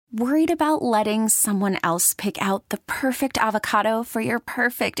Worried about letting someone else pick out the perfect avocado for your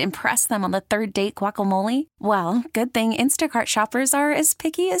perfect impress them on the third date guacamole? Well, good thing Instacart shoppers are as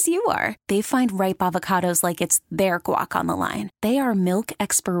picky as you are. They find ripe avocados like it's their guac on the line. They are milk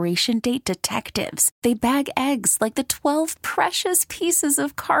expiration date detectives. They bag eggs like the 12 precious pieces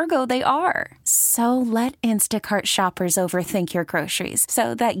of cargo they are. So let Instacart shoppers overthink your groceries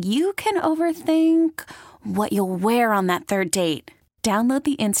so that you can overthink what you'll wear on that third date. Download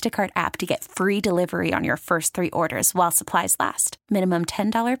the Instacart app to get free delivery on your first 3 orders while supplies last. Minimum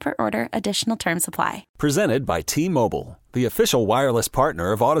 $10 per order. Additional terms apply. Presented by T-Mobile, the official wireless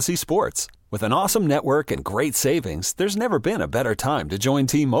partner of Odyssey Sports. With an awesome network and great savings, there's never been a better time to join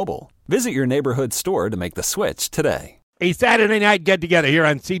T-Mobile. Visit your neighborhood store to make the switch today. A Saturday night get-together here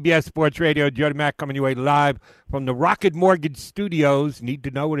on CBS Sports Radio. Jody Mack coming your way live from the Rocket Mortgage Studios. Need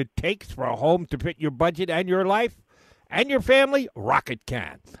to know what it takes for a home to fit your budget and your life? And your family, Rocket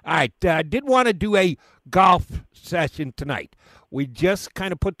can. All right, did want to do a golf session tonight. We just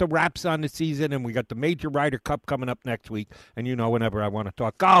kind of put the wraps on the season, and we got the major Ryder Cup coming up next week. And you know, whenever I want to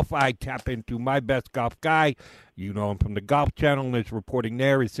talk golf, I tap into my best golf guy. You know him from the Golf Channel, and is reporting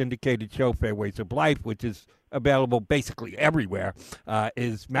there. His syndicated show, Fairways of Life, which is available basically everywhere,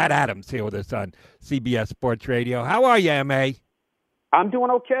 is Matt Adams here with us on CBS Sports Radio. How are you, M.A.? I'm doing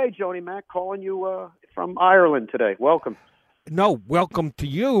okay, Jody Mack, calling you from Ireland today. Welcome. No, welcome to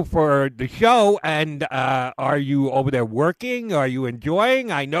you for the show. And are you over there working? Are you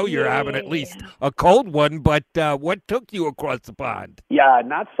enjoying? I know you're having at least a cold one, but what took you across the pond? Yeah,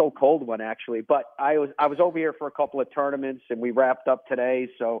 not so cold one, actually. But I was over here for a couple of tournaments, and we wrapped up today.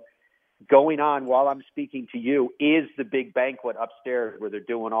 So going on while I'm speaking to you is the big banquet upstairs where they're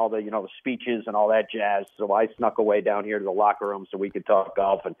doing all the, the speeches and all that jazz. So I snuck away down here to the locker room so we could talk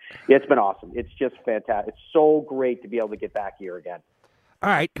golf, and it's been awesome. It's just fantastic. It's so great to be able to get back here again. All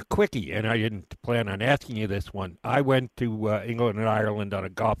right, quickie, and I didn't plan on asking you this one. I went to England and Ireland on a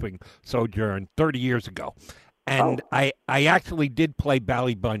golfing sojourn 30 years ago. And I actually did play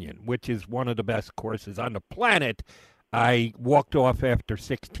Ballybunion, which is one of the best courses on the planet. I walked off after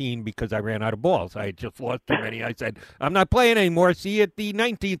 16 because I ran out of balls. I had just lost too many. I said, I'm not playing anymore. See you at the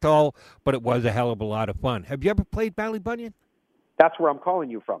 19th hole. But it was a hell of a lot of fun. Have you ever played Ballybunion? That's where I'm calling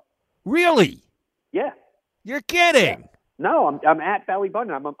you from. Really? Yeah. You're kidding? Yeah. No, I'm at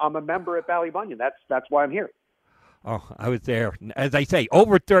Ballybunion. I'm a member at Ballybunion. That's why I'm here. Oh, I was there, as I say,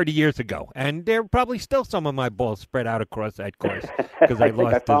 over 30 years ago. And there are probably still some of my balls spread out across that course because I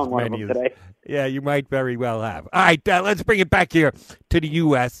lost as many as today. Yeah, you might very well have. All right, let's bring it back here to the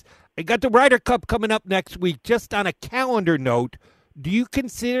U.S. I got the Ryder Cup coming up next week. Just on a calendar note, do you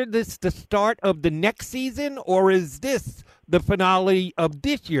consider this the start of the next season, or is this the finale of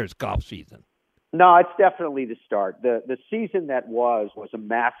this year's golf season? No, it's definitely the start. The season that was a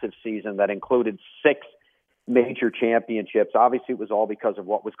massive season that included 6 major championships. Obviously, it was all because of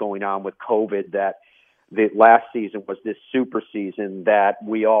what was going on with COVID, that the last season was this super season that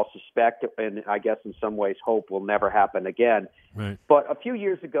we all suspect, and I guess in some ways hope will never happen again. Right. But a few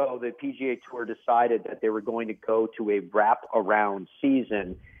years ago, the PGA Tour decided that they were going to go to a wrap-around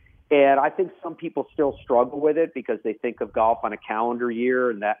season. And I think some people still struggle with it because they think of golf on a calendar year,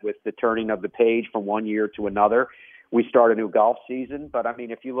 and that with the turning of the page from one year to another, we start a new golf season. But I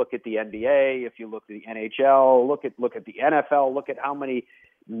mean, if you look at the NBA, if you look at the NHL, look at the NFL, look at how many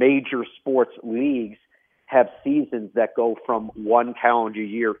major sports leagues have seasons that go from one calendar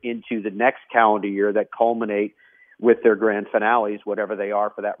year into the next calendar year that culminate with their grand finales, whatever they are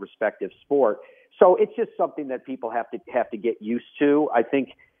for that respective sport. So it's just something that people have to get used to. I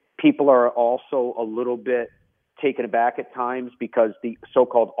think people are also a little bit taken aback at times because the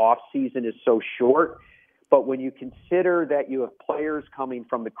so-called off season is so short. But when you consider that you have players coming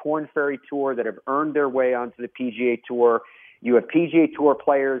from the Korn Ferry Tour that have earned their way onto the PGA Tour, you have PGA Tour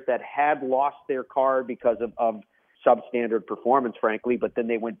players that had lost their card because of substandard performance, frankly, but then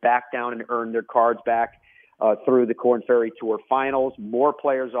they went back down and earned their cards back through the Korn Ferry Tour finals. More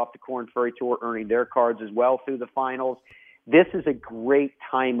players off the Korn Ferry Tour earning their cards as well through the finals. This is a great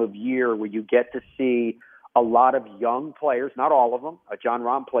time of year where you get to see a lot of young players, not all of them. John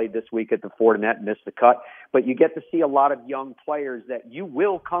Rahm played this week at the Fortinet and missed the cut, but you get to see a lot of young players that you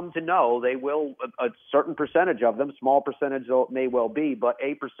will come to know. They will, a certain percentage of them, small percentage though it may well be, but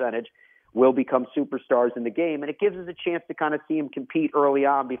a percentage will become superstars in the game, and it gives us a chance to kind of see them compete early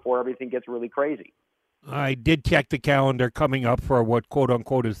on before everything gets really crazy. I did check the calendar coming up for what,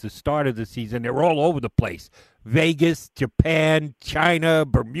 quote-unquote, is the start of the season. They're all over the place. Vegas, Japan, China,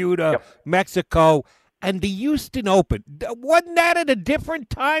 Bermuda, Mexico. And the Houston Open, wasn't that at a different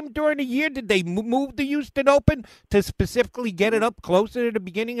time during the year? Did they move the Houston Open to specifically get it up closer to the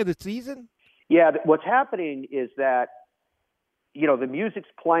beginning of the season? Yeah, what's happening is that, the music's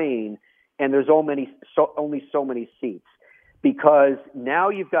playing and there's only so many seats, because now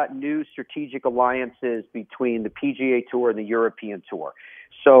you've got new strategic alliances between the PGA Tour and the European Tour.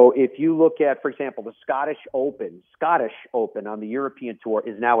 So if you look at, for example, the Scottish Open on the European Tour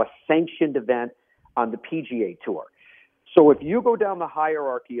is now a sanctioned event on the PGA Tour. So if you go down the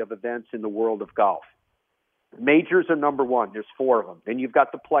hierarchy of events in the world of golf, majors are number one. There's 4 of them. Then you've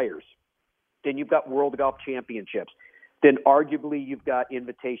got the Players. Then you've got World Golf Championships. Then arguably you've got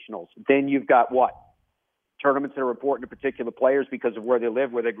invitationals. Then you've got what? Tournaments that are important to particular players because of where they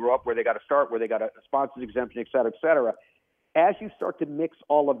live, where they grew up, where they got to start, where they got a sponsors exemption, et cetera, et cetera. As you start to mix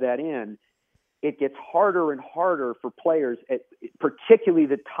all of that in, it gets harder and harder for players, particularly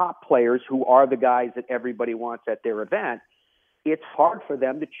the top players who are the guys that everybody wants at their event. It's hard for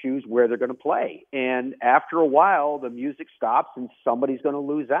them to choose where they're going to play. And after a while, the music stops and somebody's going to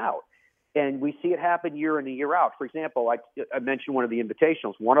lose out. And we see it happen year in and year out. For example, I mentioned one of the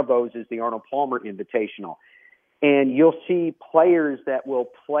invitationals. One of those is the Arnold Palmer Invitational. And you'll see players that will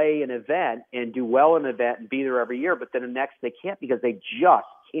play an event and do well in an event and be there every year, but then the next they can't because they just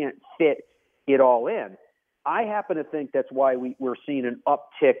can't fit it all in. I happen to think that's why we're seeing an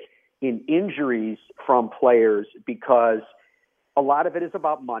uptick in injuries from players, because a lot of it is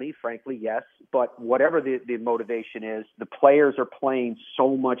about money, frankly, yes, but whatever the motivation is, the players are playing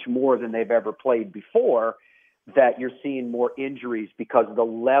so much more than they've ever played before that you're seeing more injuries because of the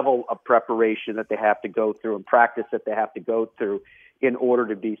level of preparation that they have to go through and practice that they have to go through in order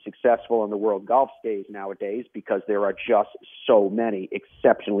to be successful on the world golf stage nowadays, because there are just so many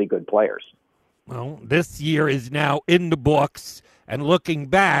exceptionally good players. Well, this year is now in the books, and looking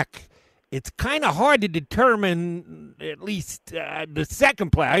back, it's kind of hard to determine at least the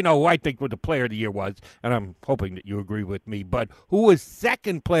second player. I know I think what the player of the year was, and I'm hoping that you agree with me, but who was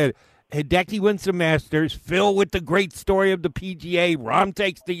second player? Hideki wins the Masters, Phil with the great story of the PGA, Rahm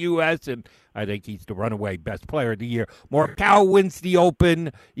takes the U.S., and I think he's the runaway best player of the year. Morikawa wins the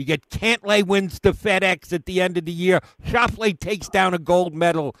Open. You get Cantlay wins the FedEx at the end of the year. Schauffele takes down a gold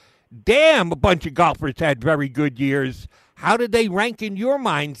medal. Damn, a bunch of golfers had very good years. How did they rank in your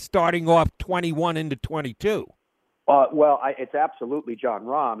mind starting off 21 into 22? It's absolutely Jon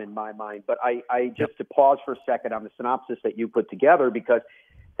Rahm in my mind, but I just to pause for a second on the synopsis that you put together, because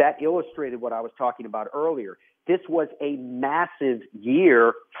that illustrated what I was talking about earlier. This was a massive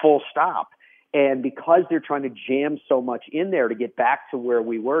year, full stop. And because they're trying to jam so much in there to get back to where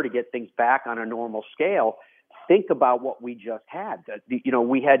we were, to get things back on a normal scale, think about what we just had.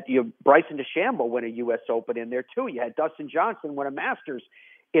 We had Bryson DeChambeau win a U.S. Open in there too. You had Dustin Johnson win a Masters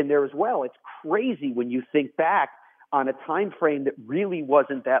in there as well. It's crazy when you think back on a time frame that really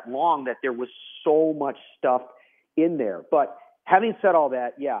wasn't that long, that there was so much stuff in there. But having said all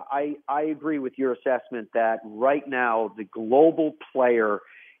that, yeah, I agree with your assessment that right now the global player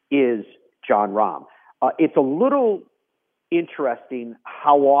is Jon Rahm. It's a little interesting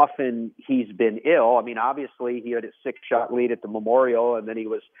how often he's been ill. I mean, obviously he had a 6-shot lead at the Memorial, and then he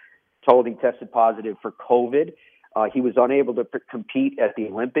was told he tested positive for COVID. He was unable to compete at the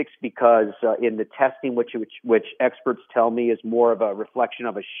Olympics because in the testing, which experts tell me is more of a reflection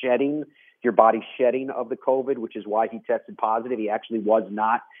of your body shedding of the COVID, which is why he tested positive. He actually was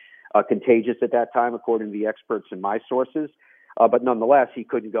not contagious at that time, according to the experts and my sources. But nonetheless, he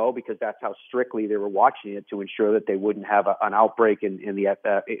couldn't go because that's how strictly they were watching it to ensure that they wouldn't have an outbreak in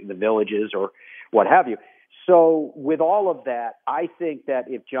the villages or what have you. So with all of that, I think that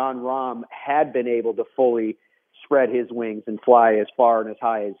if Jon Rahm had been able to fully spread his wings and fly as far and as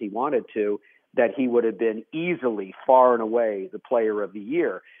high as he wanted to, that he would have been easily, far and away, the player of the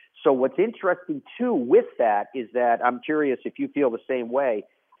year. So what's interesting, too, with that is that I'm curious if you feel the same way.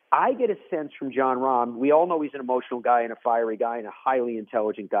 I get a sense from Jon Rahm, we all know he's an emotional guy and a fiery guy and a highly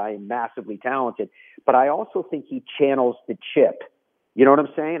intelligent guy and massively talented, but I also think he channels the chip. You know what I'm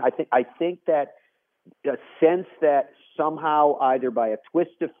saying? I think that a sense that somehow, either by a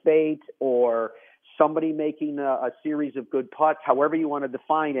twist of fate or somebody making a series of good putts, however you want to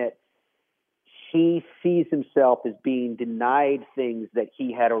define it, he sees himself as being denied things that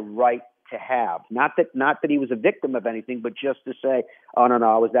he had a right to have. Not that he was a victim of anything, but just to say, oh, no,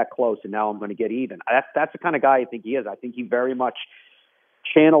 I was that close and now I'm going to get even. That's the kind of guy I think he is. I think he very much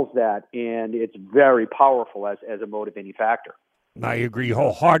channels that, and it's very powerful as a motivating factor. I agree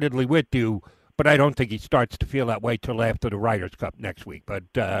wholeheartedly with you. but I don't think he starts to feel that way till after the Ryder Cup next week. But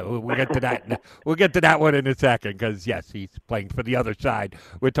we'll get to that. We'll get to that one in a second because, yes, he's playing for the other side.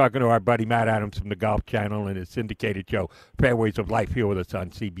 We're talking to our buddy Matt Adams from the Golf Channel and his syndicated show, Fairways of Life, here with us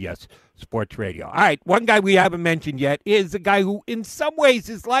on CBS Sports Radio. All right, one guy we haven't mentioned yet is a guy who in some ways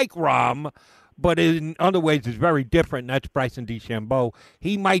is like Rahm, but in other ways is very different, and that's Bryson DeChambeau.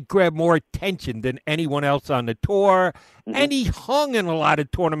 He might grab more attention than anyone else on the tour, and he hung in a lot of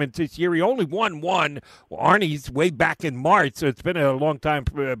tournaments this year. He only won one, Arnie's, way back in March, so it's been a long time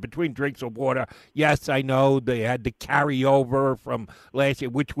between drinks of water. Yes, I know they had the carryover from last year,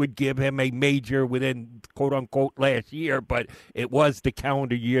 which would give him a major within, quote-unquote, last year, but it was the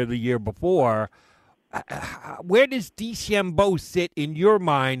calendar year the year before. Where does DeChambeau sit in your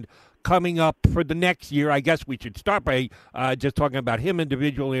mind coming up for the next year? I guess we should start by just talking about him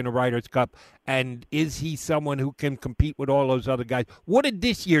individually in the Ryder Cup. And is he someone who can compete with all those other guys? What did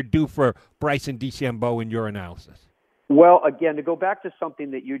this year do for Bryson DeChambeau in your analysis? Well, again, to go back to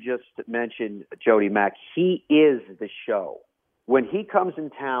something that you just mentioned, Jody Mack, he is the show. When he comes in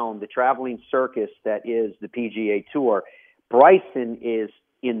town, the traveling circus that is the PGA Tour, Bryson is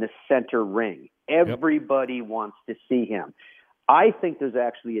in the center ring. Everybody wants to see him. I think there's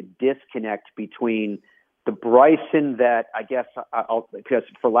actually a disconnect between the Bryson that I guess, because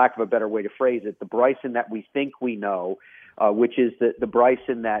for lack of a better way to phrase it, the Bryson that we think we know, which is the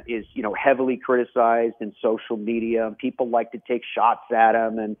Bryson that is, heavily criticized in social media, and people like to take shots at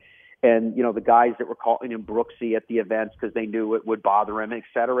him, and the guys that were calling him Brooksy at the events because they knew it would bother him, et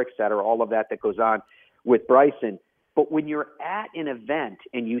cetera, all of that goes on with Bryson. But when you're at an event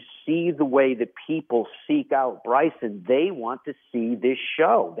and you see the way that people seek out Bryson, they want to see this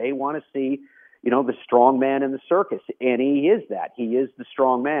show. They want to see, the strong man in the circus. And he is that. He is the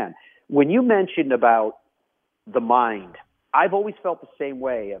strong man. When you mentioned about the mind, I've always felt the same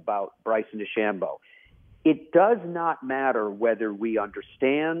way about Bryson DeChambeau. It does not matter whether we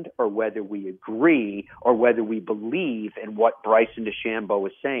understand or whether we agree or whether we believe in what Bryson DeChambeau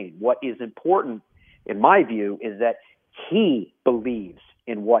is saying. What is important, in my view, is that he believes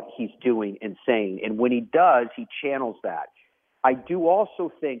in what he's doing and saying. And when he does, he channels that. I do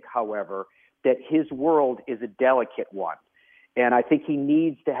also think, however, that his world is a delicate one. And I think he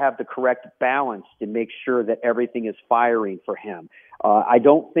needs to have the correct balance to make sure that everything is firing for him. I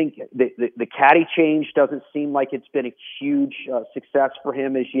don't think the caddy change doesn't seem like it's been a huge success for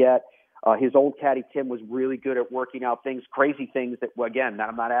him as yet. His old caddy, Tim, was really good at working out things, crazy things that, again,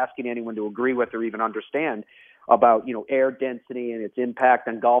 I'm not asking anyone to agree with or even understand about, air density and its impact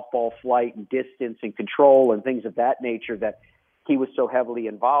on golf ball flight and distance and control and things of that nature that he was so heavily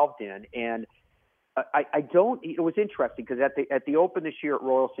involved in. And it was interesting because at the Open this year at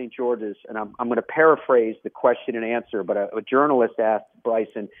Royal St. George's, and I'm going to paraphrase the question and answer, but a journalist asked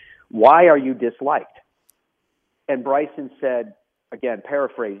Bryson, "Why are you disliked?" And Bryson said, again,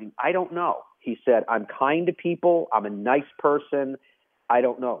 paraphrasing, "I don't know." He said, "I'm kind to people. I'm a nice person. I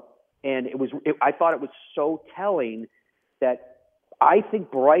don't know." And I thought it was so telling that I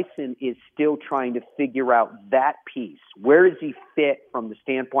think Bryson is still trying to figure out that piece. Where does he fit from the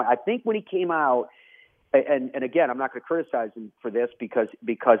standpoint? I think when he came out, and again, I'm not going to criticize him for this because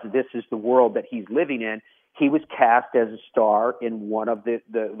this is the world that he's living in. He was cast as a star in one of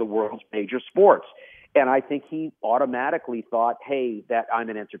the world's major sports. And I think he automatically thought, hey, that I'm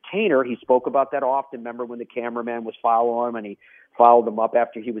an entertainer. He spoke about that often. Remember when the cameraman was following him and he followed him up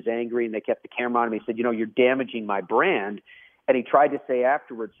after he was angry and they kept the camera on him. He said, you're damaging my brand. And he tried to say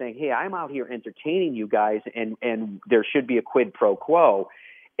afterwards, saying, hey, I'm out here entertaining you guys and there should be a quid pro quo.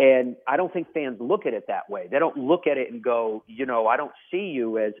 And I don't think fans look at it that way. They don't look at it and go, I don't see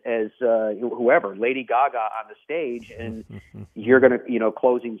you as whoever, Lady Gaga on the stage, and you're going to,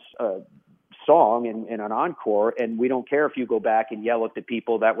 closing song and an encore, and we don't care if you go back and yell at the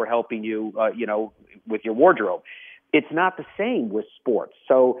people that were helping you, with your wardrobe. It's not the same with sports.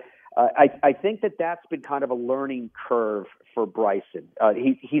 So I think that's been kind of a learning curve for Bryson.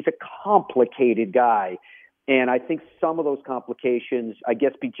 He's a complicated guy. And I think some of those complications, I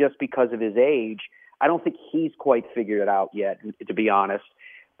guess, just because of his age, I don't think he's quite figured it out yet, to be honest.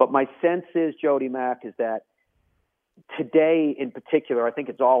 But my sense is, Jody Mack, is that today in particular, I think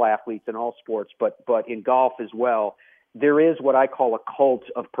it's all athletes in all sports, but in golf as well, there is what I call a cult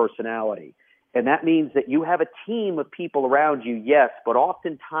of personality. And that means that you have a team of people around you, yes, but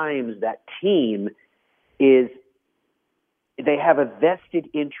oftentimes that team they have a vested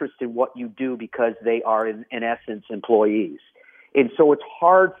interest in what you do because they are, in essence, employees. And so it's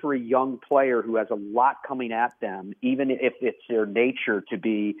hard for a young player who has a lot coming at them, even if it's their nature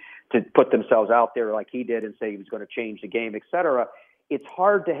to put themselves out there like he did and say he was going to change the game, et cetera. it's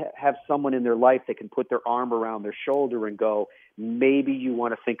hard to have someone in their life that can put their arm around their shoulder and go, maybe you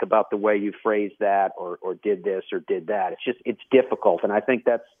want to think about the way you phrase that or did this or did that. It's difficult. And I think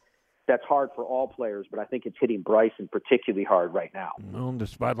that's hard for all players, but I think it's hitting Bryson particularly hard right now. Well, the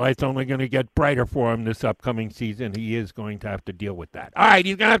spotlight's only going to get brighter for him this upcoming season. He is going to have to deal with that. All right,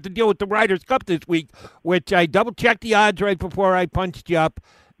 he's going to have to deal with the Ryder Cup this week, which I double-checked the odds right before I punched you up.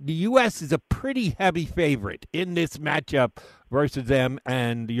 The U.S. is a pretty heavy favorite in this matchup versus them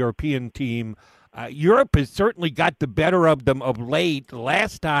and the European team. Europe has certainly got the better of them of late.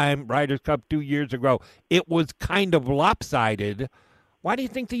 Last time, Ryder Cup 2 years ago, it was kind of lopsided. Why do you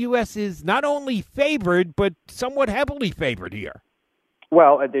think the U.S. is not only favored, but somewhat heavily favored here?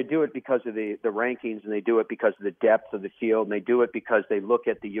 Well, they do it because of the rankings, and they do it because of the depth of the field, and they do it because they look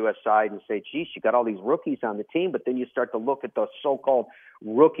at the U.S. side and say, geez, you got all these rookies on the team, but then you start to look at the so-called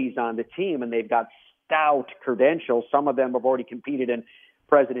rookies on the team, and they've got stout credentials. Some of them have already competed in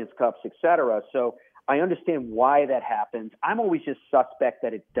President's Cups, et cetera. So I understand why that happens. I'm always just suspect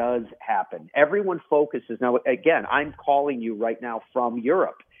that it does happen. Everyone focuses. Now, again, I'm calling you right now from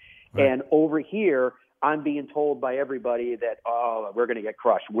Europe. Right. And over here, I'm being told by everybody that, oh, we're going to get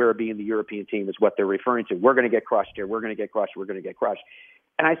crushed. We're being the European team is what they're referring to. We're going to get crushed here. We're going to get crushed. We're going to get crushed.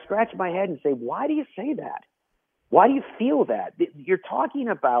 And I scratch my head and say, why do you say that? Why do you feel that? You're talking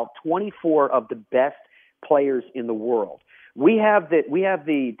about 24 of the best players in the world. We have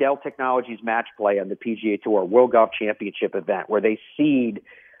the Dell Technologies match play on the PGA Tour World Golf Championship event where they seed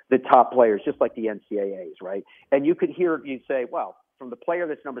the top players, just like the NCAAs, right? And you say, well, from the player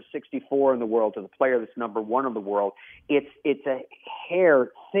that's number 64 in the world to the player that's number 1 in the world, it's a hair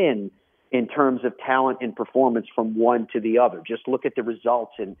thin in terms of talent and performance from one to the other. Just look at the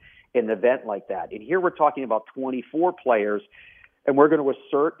results in an event like that. And here we're talking about 24 players. And we're going to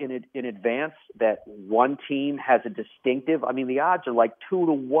assert in advance that one team has a distinctive. I mean, the odds are like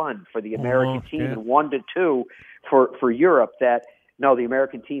 2-1 for the American team and 1-2 for Europe. That no, the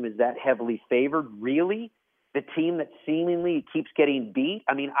American team is that heavily favored. Really, the team that seemingly keeps getting beat.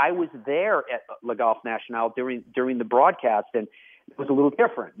 I mean, I was there at Le Golf National during the broadcast, and it was a little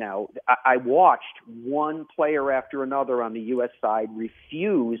different. Now, I watched one player after another on the U.S. side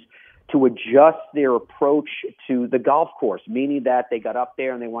refuse to adjust their approach to the golf course, meaning that they got up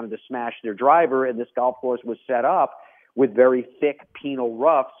there and they wanted to smash their driver, and this golf course was set up with very thick penal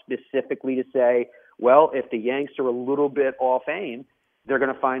rough specifically to say, well, if the Yanks are a little bit off aim, they're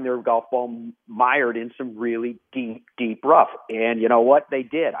going to find their golf ball mired in some really deep rough. And you know what? They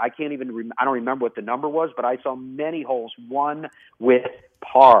did. I don't remember what the number was, but I saw many holes won with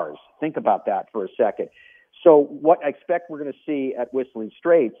pars. Think about that for a second. So what I expect we're going to see at Whistling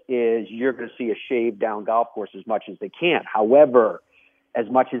Straits is you're going to see a shaved down golf course as much as they can. However, as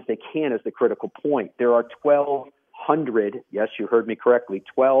much as they can is the critical point. There are 1,200, yes, you heard me correctly,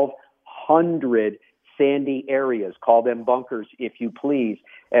 1,200 sandy areas, call them bunkers if you please,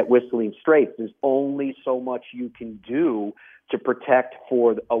 at Whistling Straits. There's only so much you can do to protect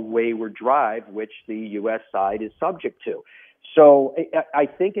for a wayward drive, which the U.S. side is subject to. So I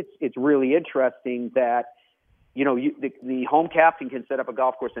think it's really interesting that the home captain can set up a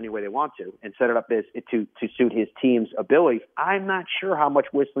golf course any way they want to and set it up to suit his team's abilities. I'm not sure how much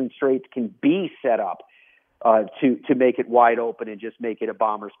Whistling Straits can be set up to make it wide open and just make it a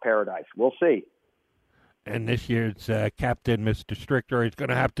bomber's paradise. We'll see. And this year's captain, Mr. Stricker, is going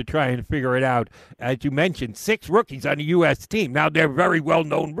to have to try and figure it out. As you mentioned, 6 rookies on the U.S. team. Now, they're very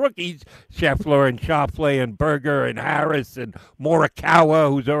well-known rookies, Scheffler and Schauffele and Berger and Harris and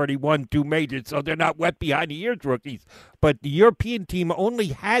Morikawa, who's already won 2 majors, so they're not wet behind the ears rookies. But the European team only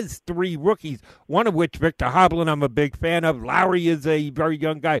has 3 rookies, one of which, Victor Hovland, I'm a big fan of. Lowry is a very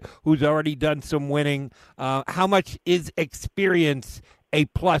young guy who's already done some winning. How much is experience a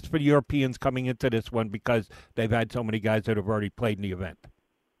plus for the Europeans coming into this one because they've had so many guys that have already played in the event?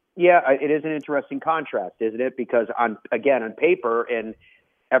 Yeah, it is an interesting contrast, isn't it? Because on paper, and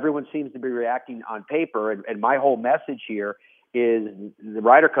everyone seems to be reacting on paper, and my whole message here is the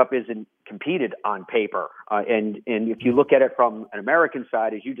Ryder Cup isn't competed on paper. And if you look at it from an American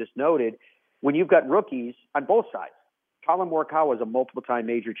side, as you just noted, when you've got rookies on both sides, Colin Morikawa is a multiple-time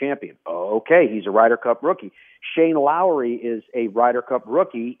major champion. Okay, he's a Ryder Cup rookie. Shane Lowry is a Ryder Cup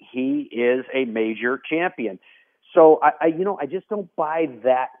rookie. He is a major champion. So I just don't buy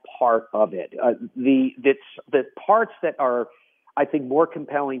that part of it. The parts that are, I think, more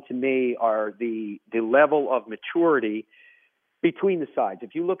compelling to me are the level of maturity between the sides.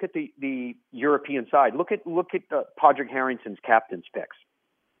 If you look at the European side, look at Padraig Harrington's captain's picks: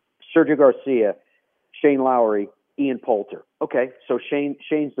 Sergio Garcia, Shane Lowry, Ian Poulter. Okay, so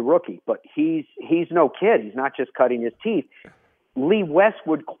Shane's the rookie, but he's no kid. He's not just cutting his teeth. Lee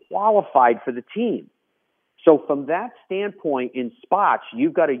Westwood qualified for the team. So from that standpoint, in spots,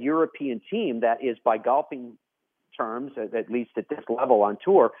 you've got a European team that is, by golfing terms, at least at this level on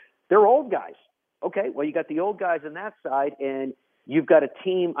tour, they're old guys. Okay, well, you got the old guys on that side, and you've got a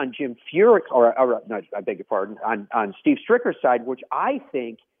team on Jim Furyk, no, I beg your pardon, on Steve Stricker's side, which I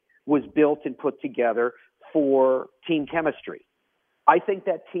think was built and put together for team chemistry. I think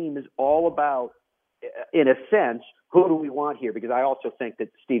that team is all about, in a sense, who do we want here? Because I also think that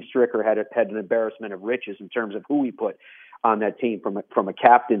Steve Stricker had an embarrassment of riches in terms of who he put on that team from a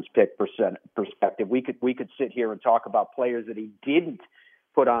captain's pick perspective. We could sit here and talk about players that he didn't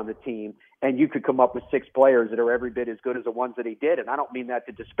put on the team, and you could come up with 6 players that are every bit as good as the ones that he did. And I don't mean that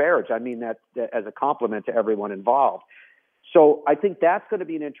to disparage. I mean that as a compliment to everyone involved. So I think that's going to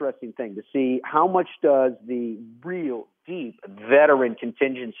be an interesting thing to see how much does the real deep veteran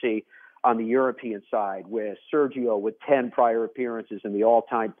contingency on the European side, with Sergio with 10 prior appearances and the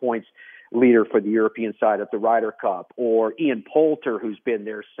all-time points leader for the European side at the Ryder Cup, or Ian Poulter, who's been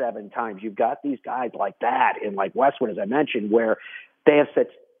there 7 times. You've got these guys like that, and like Westwood, as I mentioned, where they have such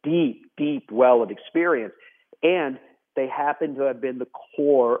deep well of experience, and they happen to have been the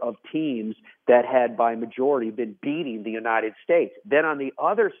core of teams that had, by majority, been beating the United States. Then on the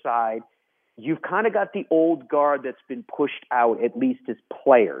other side, you've kind of got the old guard that's been pushed out, at least as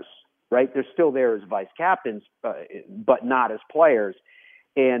players, right? They're still there as vice captains, but not as players.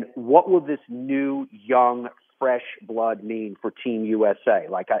 And what will this new, young, fresh blood mean for Team USA?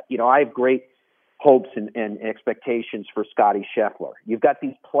 I have great hopes and expectations for Scotty Scheffler. You've got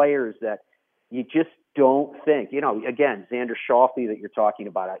these players that you just don't think, again, Xander Schauffele that you're talking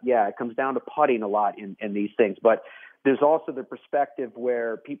about. Yeah, it comes down to putting a lot in these things, but there's also the perspective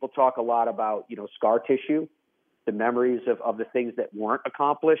where people talk a lot about, scar tissue, the memories of the things that weren't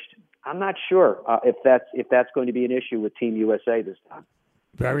accomplished. I'm not sure if that's going to be an issue with Team USA this time.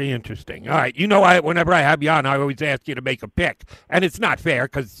 Very interesting. All right. Whenever I have you on, I always ask you to make a pick. And it's not fair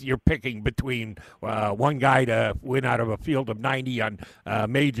because you're picking between one guy to win out of a field of 90 on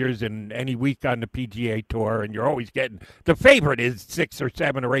majors and any week on the PGA Tour. And you're always getting – the favorite is 6 or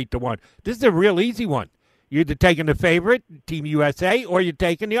 7 or 8 to 1. This is a real easy one. You're either taking the favorite, Team USA, or you're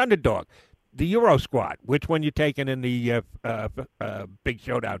taking the underdog, the Euro squad. Which one you taking in the big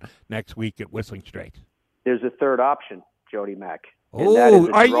showdown next week at Whistling Straits? There's a third option, Jody Mack. Oh,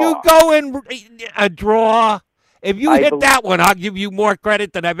 are you going a draw? If you hit that one, I'll give you more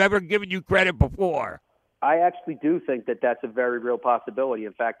credit than I've ever given you credit before. I actually do think that that's a very real possibility.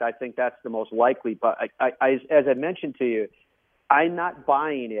 In fact, I think that's the most likely. But as I mentioned to you, I'm not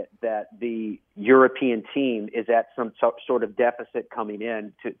buying it that the European team is at some sort of deficit coming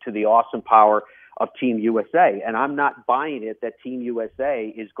in to the awesome power of Team USA. And I'm not buying it that Team USA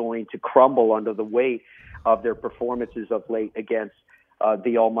is going to crumble under the weight of their performances of late against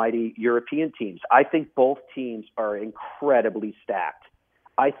the almighty European teams. I think both teams are incredibly stacked.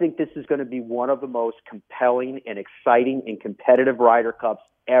 I think this is going to be one of the most compelling and exciting and competitive Ryder Cups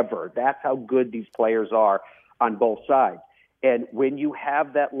ever. That's how good these players are on both sides. And when you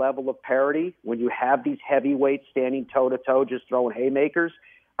have that level of parity, when you have these heavyweights standing toe-to-toe just throwing haymakers,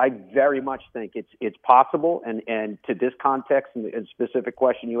 I very much think it's possible. And to this context and specific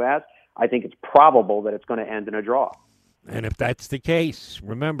question you asked, I think it's probable that it's going to end in a draw. And if that's the case,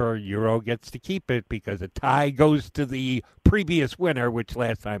 remember, Euro gets to keep it because a tie goes to the previous winner, which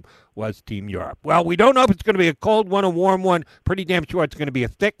last time was Team Europe. Well, we don't know if it's going to be a cold one, a warm one. Pretty damn sure it's going to be a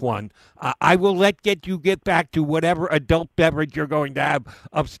thick one. I will get back to whatever adult beverage you're going to have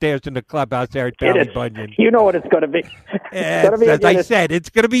upstairs in the clubhouse there at Valley Bunyan. You know what it's going to be. As I said,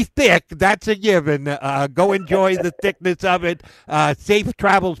 it's going to be thick. That's a given. Go enjoy the thickness of it. Safe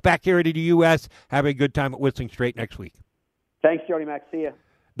travels back here to the U.S. Have a good time at Whistling Straight next week. Thanks, Jody Mack. See ya.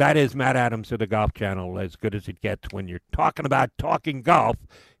 That is Matt Adams of the Golf Channel, as good as it gets when you're talking about talking golf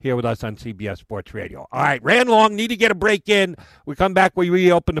here with us on CBS Sports Radio. All right, ran long, need to get a break in. We come back, we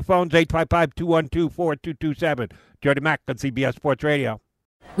reopen the phones, 855-212-4227. Jody Mack on CBS Sports Radio.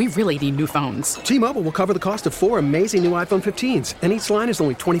 We really need new phones. T-Mobile will cover the cost of 4 amazing new iPhone 15s, and each line is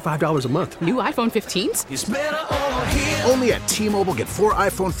only $25 a month. New iPhone 15s? It's better over here. Only at T-Mobile, get 4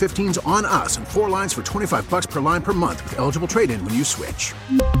 iPhone 15s on us and 4 lines for $25 per line per month with eligible trade-in when you switch.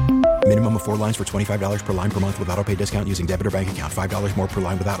 Minimum of 4 lines for $25 per line per month with autopay discount using debit or bank account. $5 more per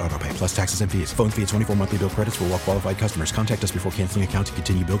line without autopay, plus taxes and fees. Phone fee at 24 monthly bill credits for well-qualified customers. Contact us before canceling account to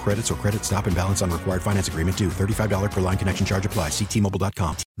continue bill credits or credit stop and balance on required finance agreement due. $35 per line connection charge applies. See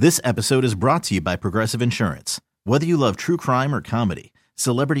T-Mobile.com. This episode is brought to you by Progressive Insurance. Whether you love true crime or comedy,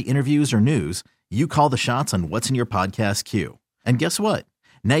 celebrity interviews or news, you call the shots on what's in your podcast queue. And guess what?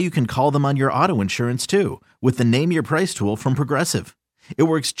 Now you can call them on your auto insurance too with the Name Your Price tool from Progressive. It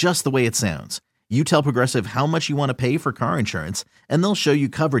works just the way it sounds. You tell Progressive how much you want to pay for car insurance, and they'll show you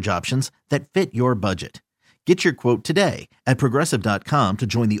coverage options that fit your budget. Get your quote today at Progressive.com to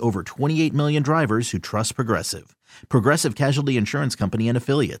join the over 28 million drivers who trust Progressive. Progressive Casualty Insurance Company and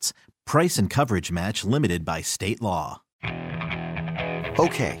Affiliates. Price and coverage match limited by state law.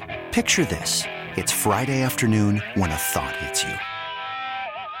 Okay, picture this. It's Friday afternoon when a thought hits you.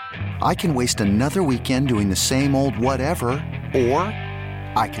 I can waste another weekend doing the same old whatever, or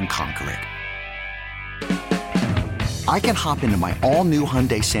I can conquer it. I can hop into my all-new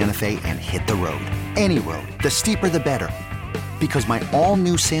Hyundai Santa Fe and hit the road. Any road. The steeper, the better. Because my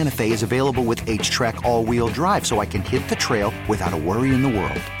all-new Santa Fe is available with H-Track all-wheel drive, so I can hit the trail without a worry in the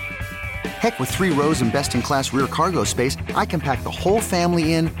world. Heck, with 3 rows and best-in-class rear cargo space, I can pack the whole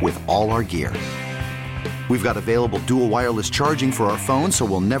family in with all our gear. We've got available dual wireless charging for our phones, so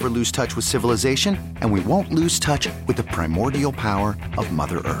we'll never lose touch with civilization, and we won't lose touch with the primordial power of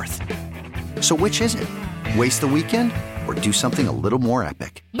Mother Earth. So which is it? Waste the weekend or do something a little more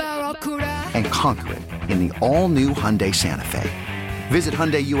epic? And conquer it in the all-new Hyundai Santa Fe. Visit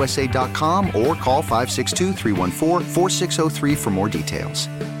HyundaiUSA.com or call 562-314-4603 for more details.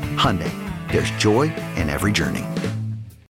 Hyundai, there's joy in every journey.